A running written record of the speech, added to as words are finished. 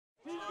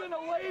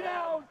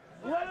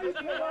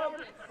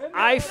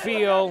I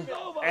feel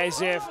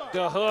as if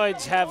the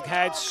Hoodz have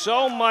had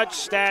so much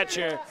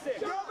stature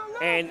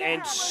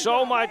and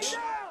so much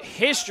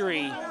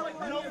history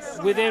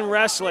within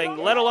wrestling,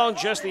 let alone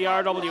just the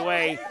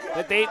RWA,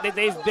 that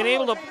they've been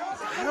able to,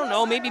 I don't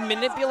know, maybe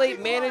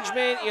manipulate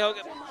management, you know,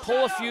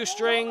 pull a few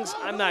strings.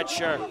 I'm not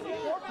sure.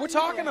 We're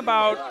talking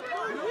about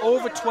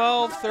over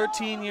 12,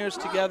 13 years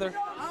together,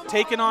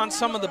 taking on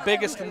some of the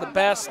biggest and the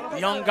best, the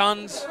young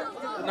guns.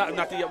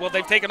 Well,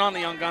 they've taken on the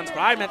young guns, but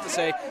I meant to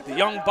say the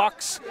young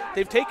bucks.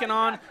 They've taken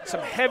on some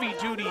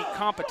heavy-duty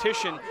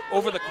competition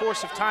over the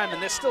course of time, and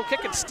they're still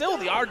kicking, still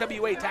the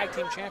RWA Tag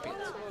Team Champions.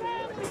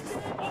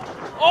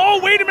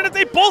 Oh, wait a minute,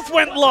 they both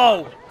went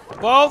low.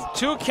 Both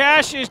two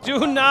cashes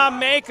do not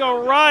make a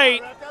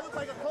right.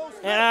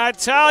 And I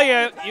tell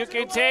you, you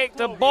can take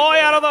the boy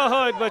out of the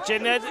hood, but you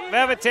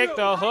never take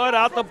the hood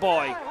out the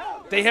boy.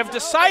 They have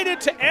decided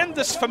to end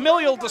this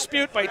familial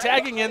dispute by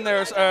tagging in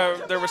their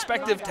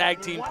respective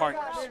tag team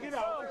partners.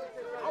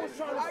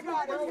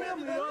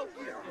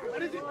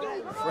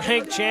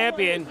 Frank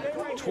Champion,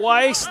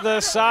 twice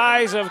the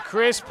size of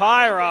Chris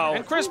Pyro.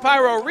 And Chris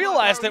Pyro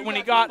realized it when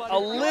he got a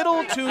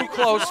little too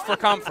close for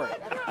comfort.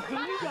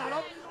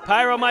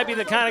 Pyro might be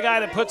the kind of guy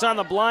that puts on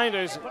the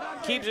blinders,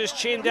 keeps his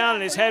chin down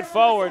and his head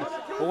forward,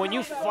 but when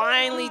you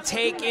finally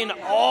take in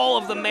all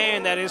of the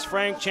man that is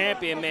Frank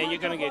Champion, man,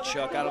 you're going to get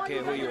shook. I don't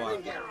care who you are.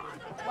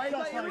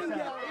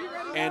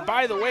 And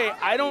by the way,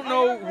 I don't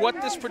know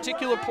what this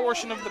particular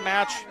portion of the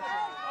match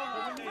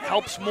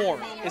helps more.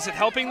 Is it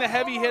helping the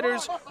heavy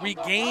hitters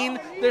regain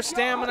their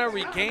stamina,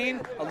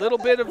 regain a little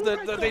bit of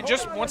they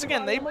just, once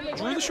again, they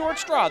drew the short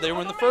straw. They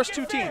were in the first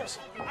two teams.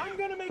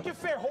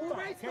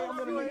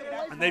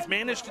 And they've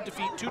managed to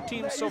defeat two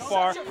teams so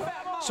far.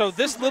 So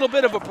this little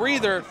bit of a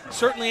breather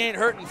certainly ain't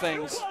hurting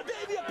things.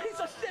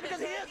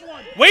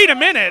 Wait a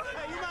minute.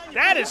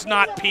 That is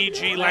not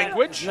PG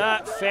language.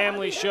 Not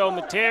family show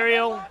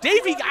material.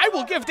 Davey, I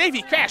will give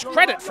Davey Cash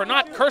credit for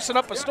not cursing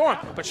up a storm,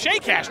 but Shay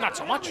Cash, not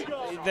so much.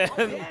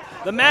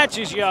 The match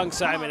is young,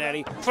 Simon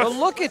Eddie. But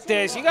look at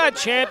this. You got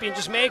Champion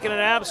just making an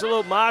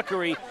absolute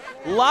mockery,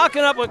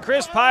 locking up with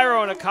Chris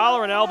Pyro in a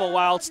collar and elbow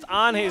whilst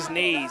on his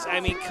knees.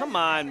 I mean, come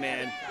on,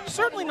 man.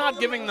 Certainly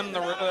not giving them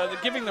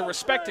giving the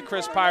respect to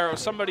Chris Pyro,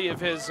 somebody of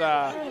his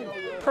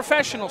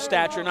professional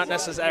stature, not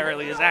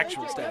necessarily his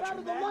actual stature,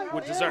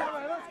 would deserve.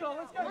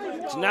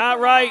 It's not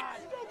right.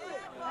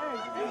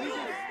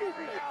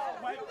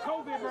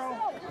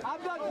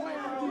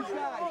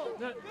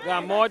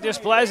 Got more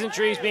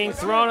displeasantries being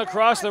thrown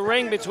across the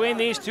ring between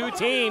these two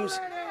teams.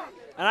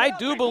 And I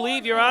do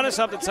believe you're onto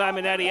something,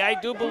 Simon Eddie. I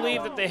do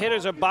believe that the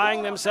hitters are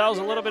buying themselves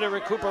a little bit of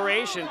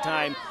recuperation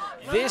time.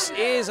 This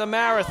is a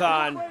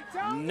marathon,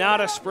 not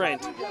a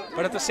sprint.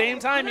 But at the same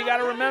time, you got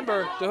to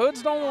remember, the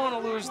Hoodz don't want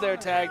to lose their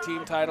tag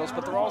team titles,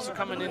 but they're also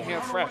coming in here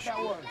fresh.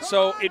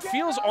 So it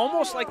feels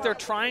almost like they're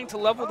trying to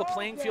level the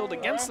playing field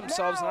against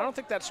themselves, and I don't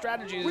think that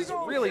strategy is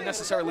really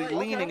necessarily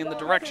leaning in the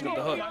direction of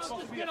the Hoodz.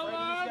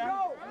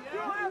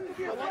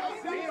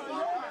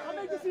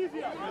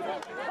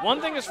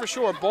 One thing is for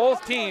sure,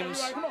 both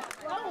teams,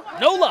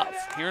 no love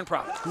here in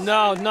Providence.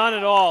 No, none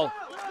at all.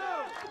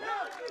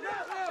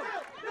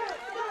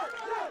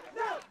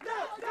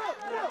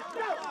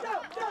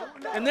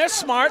 And they're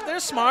smart, they're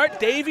smart.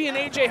 Davey and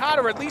AJ Hott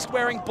are at least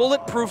wearing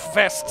bulletproof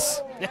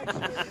vests.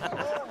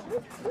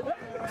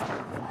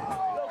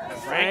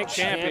 Frank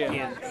Champion.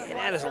 Man,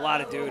 that is a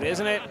lot of dude,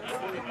 isn't it?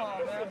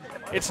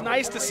 It's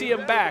nice to see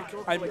him back.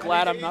 I'm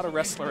glad I'm not a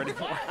wrestler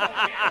anymore.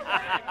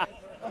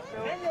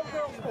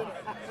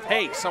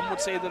 Hey, some would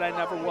say that I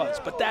never was,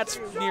 but that's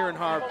near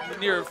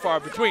and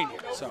far between here.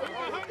 So,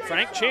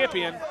 Frank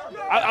Champion.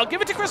 I'll give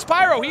it to Chris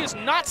Pyro. He is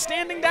not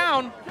standing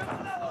down.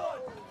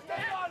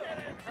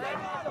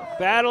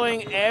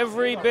 Battling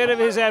every bit of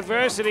his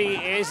adversity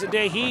is the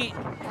day he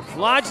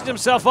launched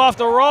himself off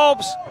the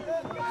ropes.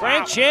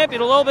 Frank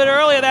Champion a little bit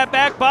earlier, that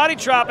back body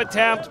drop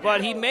attempt,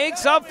 but he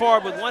makes up for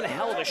it with one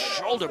hell of a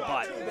shoulder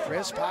butt.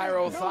 Chris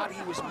Pyro thought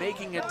he was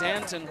making a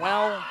dent, and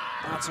well,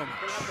 not so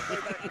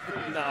much.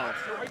 No.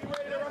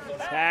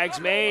 Tag's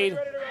made.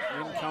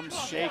 In comes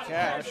Shay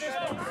Cash.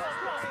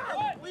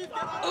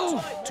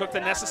 Ooh, took the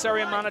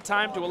necessary amount of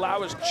time to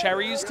allow his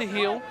cherries to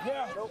heal.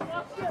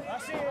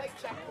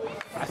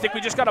 I think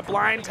we just got a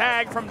blind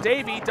tag from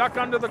Davey. Duck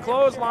under the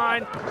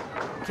clothesline.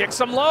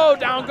 Kicks him low.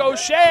 Down goes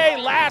Shay.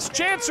 Last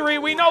chancery.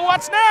 We know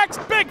what's next.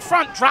 Big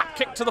front drop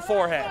kick to the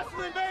forehead.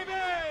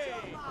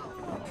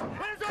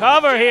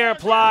 Cover here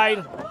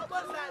applied.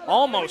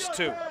 Almost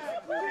two.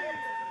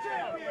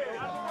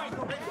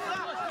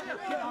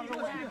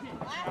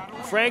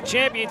 Frank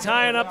Champion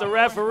tying up the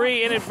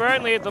referee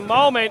inadvertently at the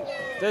moment.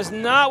 Does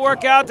not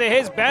work out to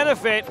his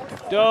benefit.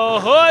 The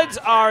Hoodz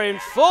are in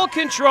full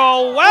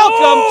control.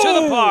 Welcome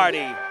to the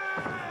party.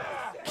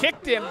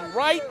 Kicked him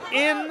right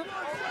in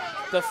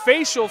the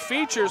facial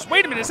features.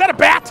 Wait a minute, is that a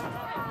bat?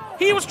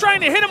 He was trying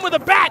to hit him with a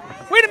bat.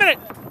 Wait a minute.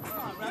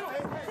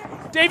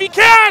 Davey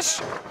Cash.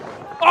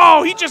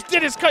 Oh, he just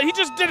did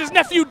his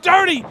nephew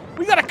dirty.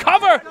 We got a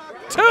cover.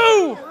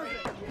 Two.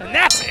 And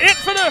that's it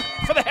for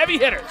the heavy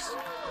hitters.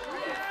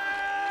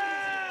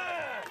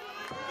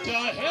 The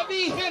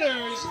heavy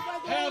hitters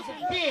have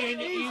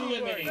been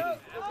eliminated.